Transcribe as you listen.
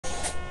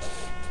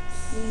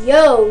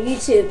Yo,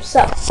 YouTube,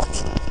 sup?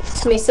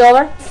 It's me,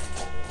 Silver.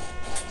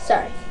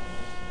 Sorry.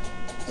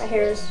 My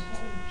hair is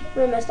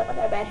really messed up. I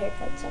got a bad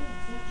haircut, so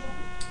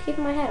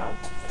keeping my hat on.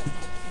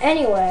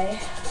 Anyway,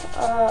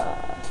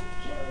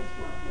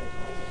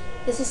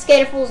 this is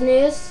Skaterfools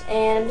News,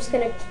 and I'm just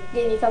going to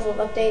give you a couple of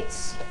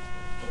updates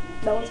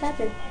about what's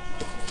happening.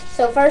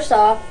 So first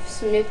off,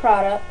 some new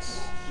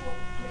products.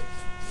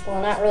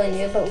 Well, not really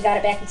new, but we got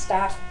it back in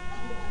stock.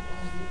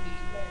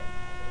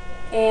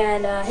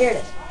 And here it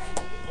is.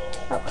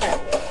 Oh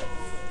crap.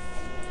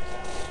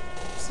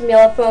 Some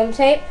yellow foam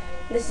tape.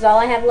 This is all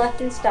I have left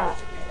in stock.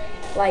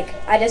 Like,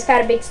 I just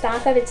got a big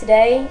stock of it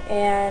today,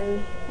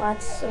 and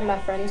lots of my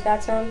friends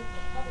got some.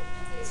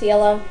 It's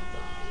yellow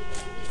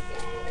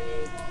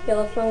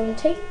foam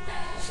tape.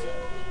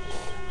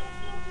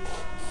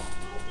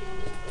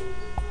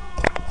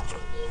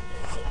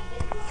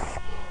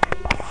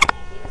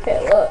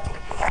 Okay, look.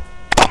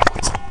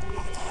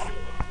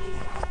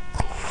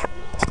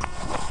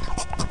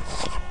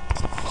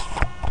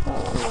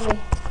 Let me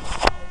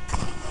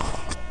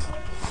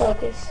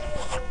focus.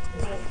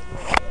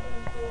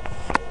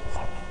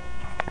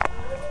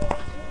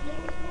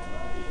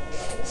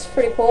 It's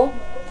pretty cool.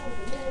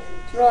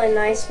 It's really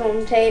nice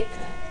foam tape.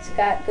 It's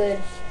got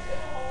good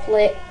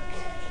flick.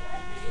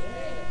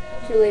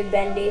 It's really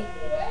bendy.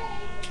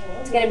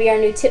 It's gonna be our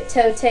new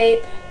TipToe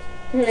tape.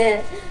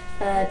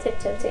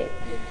 TipToe tape.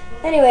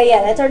 Anyway,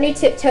 yeah, that's our new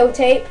TipToe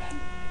tape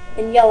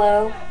in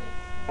yellow.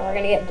 And we're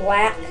gonna get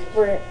black.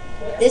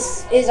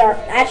 This is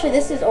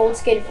old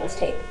Skaterfools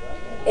tape.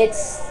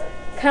 It's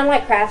kind of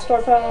like craft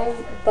store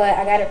foam, but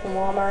I got it from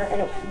Walmart,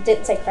 and it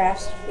didn't say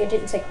craft. It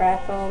didn't say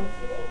craft foam.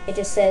 It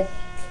just said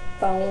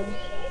foam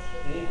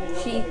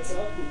sheets.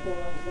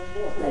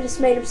 I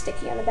just made them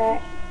sticky on the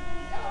back.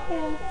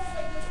 Yeah,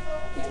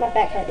 it's my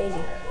fat cat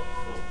Daisy.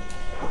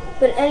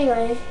 But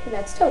anyway,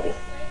 that's Toby.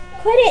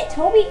 Quit it,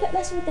 Toby! Quit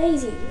messing with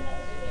Daisy.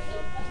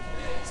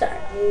 Sorry.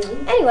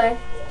 Anyway,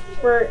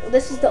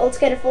 this is the old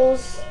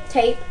Skaterfools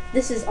tape.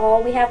 This is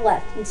all we have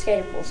left in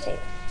Skaterfools tape.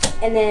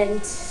 And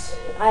then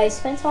I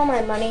spent all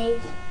my money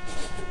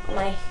on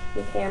my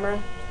new camera.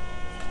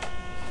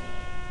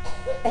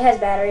 It has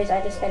batteries.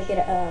 I just gotta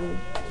get a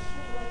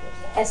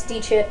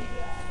SD chip.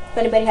 If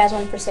anybody has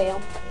one for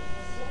sale,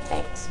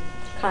 thanks.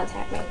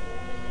 Contact me.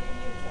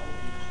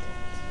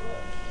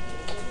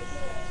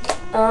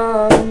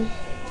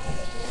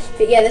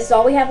 But yeah, this is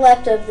all we have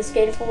left of the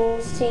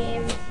Skaterfools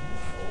team.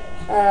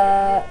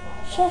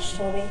 Shush,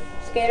 Toby.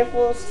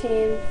 Skaterfools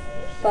team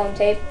foam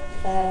tape.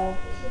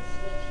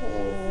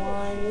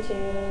 1,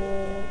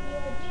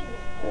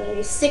 2,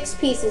 3, 6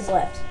 pieces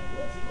left.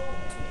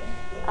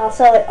 I'll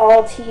sell it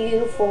all to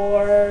you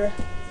for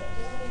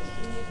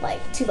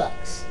like $2.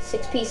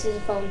 6 pieces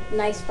of foam,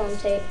 nice foam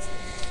tape.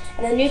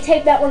 And the new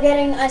tape that we're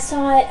getting, I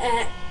saw it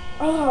at,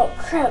 oh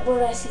crap, where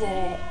did I see that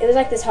at? It was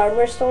like this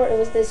hardware store. It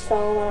was this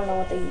foam. I don't know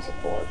what they use it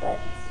for, but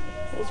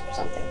it was for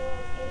something.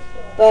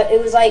 But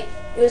it was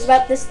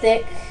about this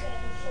thick,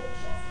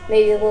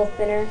 maybe a little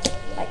thinner,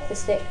 like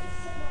this thick,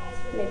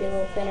 maybe a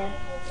little thinner.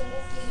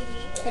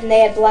 And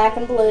they had black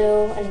and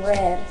blue and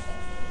red.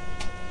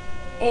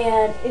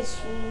 And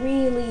it's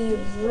really,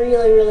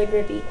 really, really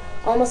grippy.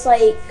 Almost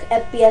like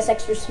FBS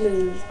Extra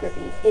Smooth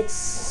grippy. It's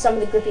some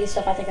of the grippiest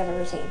stuff I think I've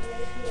ever seen.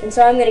 And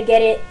so I'm going to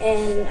get it,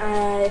 and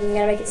I'm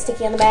going to make it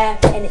sticky on the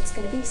back, and it's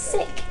going to be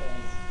sick.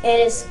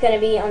 And it's going to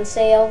be on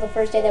sale the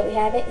first day that we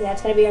have it, and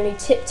that's going to be our new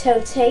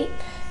TipToe tape.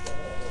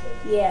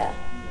 Yeah.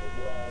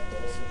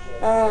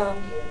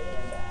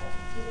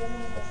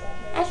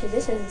 Actually,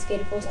 this isn't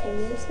Skaterfools team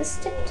news. This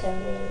is TipToe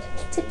news.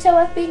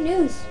 TipToe FB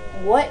news.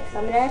 What?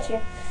 Coming at you.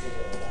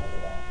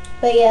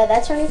 But yeah,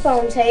 that's our new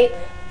foam tape.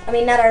 I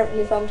mean, not our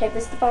new foam tape.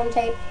 This is the foam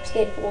tape.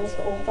 Skaterfools,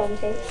 the old foam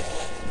tape.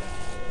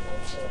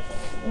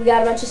 We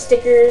got a bunch of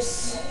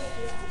stickers.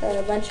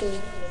 A bunch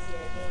of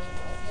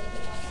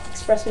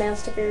Express Mail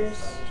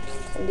stickers.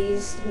 And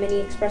these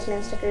mini Express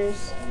Mail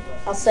stickers.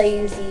 I'll sell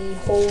you the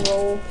whole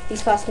roll.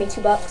 These cost me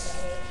 $2.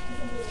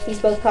 These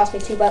both cost me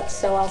 $2,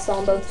 so I'll sell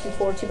them both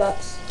for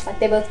 $2. Like,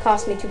 they both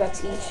cost me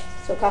 $2 each,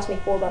 so it cost me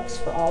 $4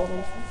 for all of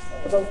them.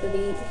 For both of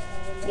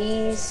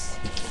these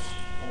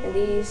and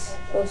these,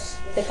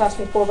 both they cost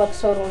me $4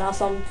 total, and I'll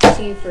sell them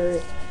to you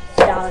for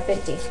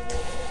 $1.50.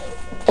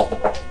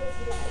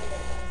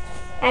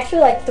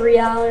 Actually, like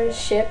 $3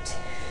 shipped,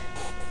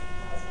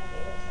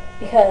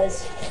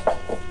 because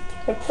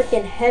they're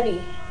freaking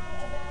heavy.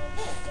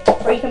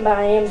 Or you can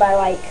buy them by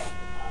like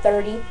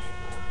 30. You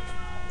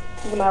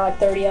can buy like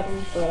 30 of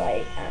them for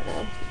like, I don't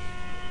know,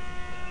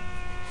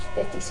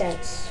 50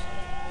 cents.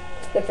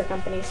 Good for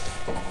companies.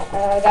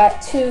 I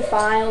got 2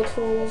 file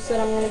tools that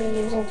I'm going to be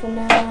using from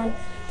now on.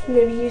 I'm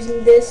going to be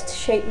using this to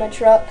shape my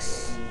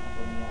trucks,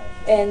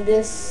 and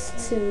this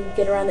to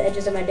get around the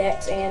edges of my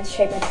decks and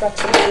shape my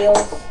trucks and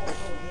wheels.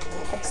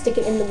 Like, stick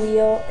it in the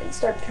wheel and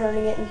start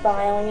turning it and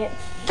filing it.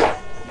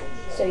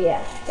 So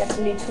yeah, got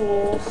some new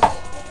tools.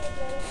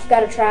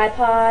 Got a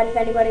tripod if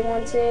anybody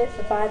wants it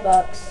for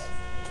 $5.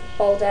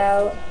 Folds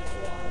out.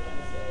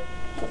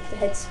 The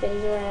head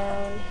spins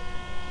around.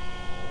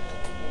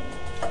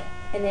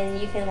 And then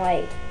you can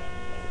like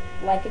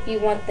like if you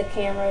want the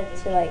camera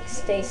to like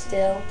stay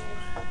still,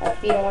 like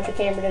if you don't want your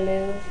camera to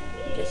move,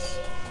 you just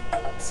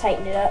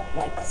tighten it up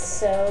like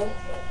so.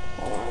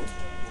 Hold on.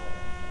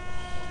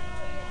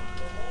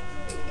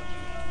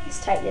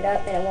 Just tighten it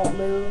up and it won't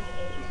move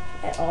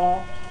at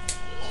all.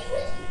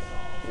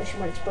 Unless you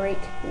want it to break,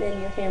 and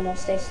then your camera will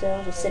stay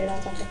still. Just sit it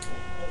on something.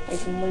 Or you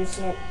can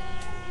loosen it.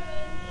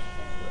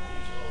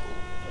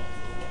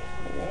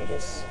 And then it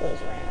just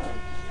goes around.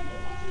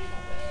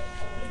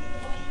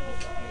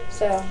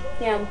 So,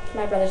 yeah,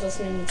 my brother's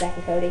listening to Zach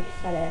and Cody.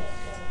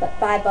 But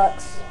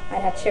 $5.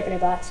 I'd have to ship in a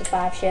box, so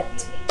 5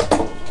 shipped.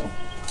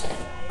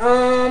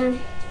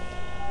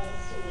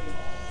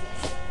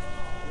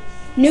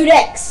 New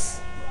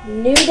decks.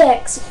 New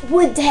decks.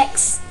 Wood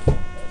decks.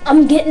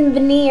 I'm getting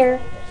veneer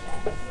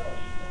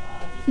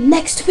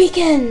next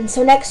weekend.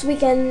 So next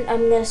weekend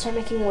I'm gonna start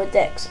making wood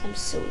decks. I'm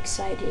so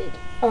excited.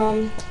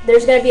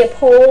 There's gonna be a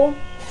poll.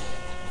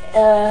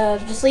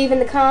 Just leave in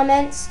the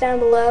comments down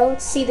below to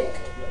see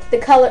the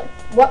color.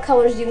 What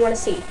colors do you want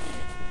to see?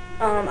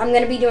 I'm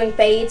gonna be doing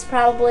fades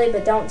probably,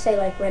 but don't say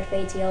like red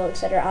fades, yellow,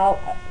 etc.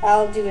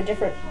 I'll do a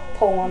different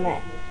poll on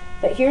that.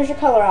 But here's your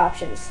color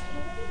options: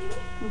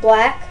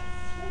 black.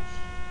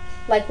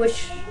 Like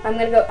which I'm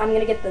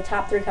gonna get the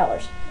top 3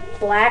 colors: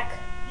 black,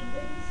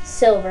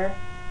 silver,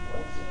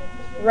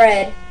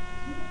 red,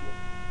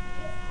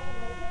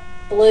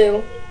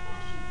 blue,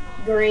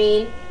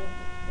 green,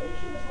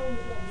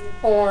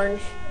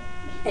 orange,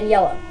 and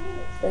yellow.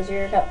 Those are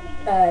your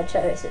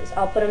choices.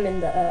 I'll put them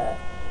in the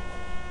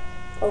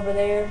over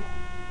there.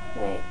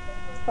 Wait,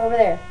 over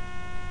there.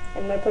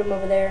 I'm gonna put them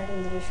over there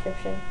in the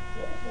description.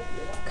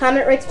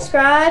 Comment, rate,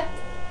 subscribe.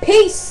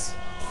 Peace.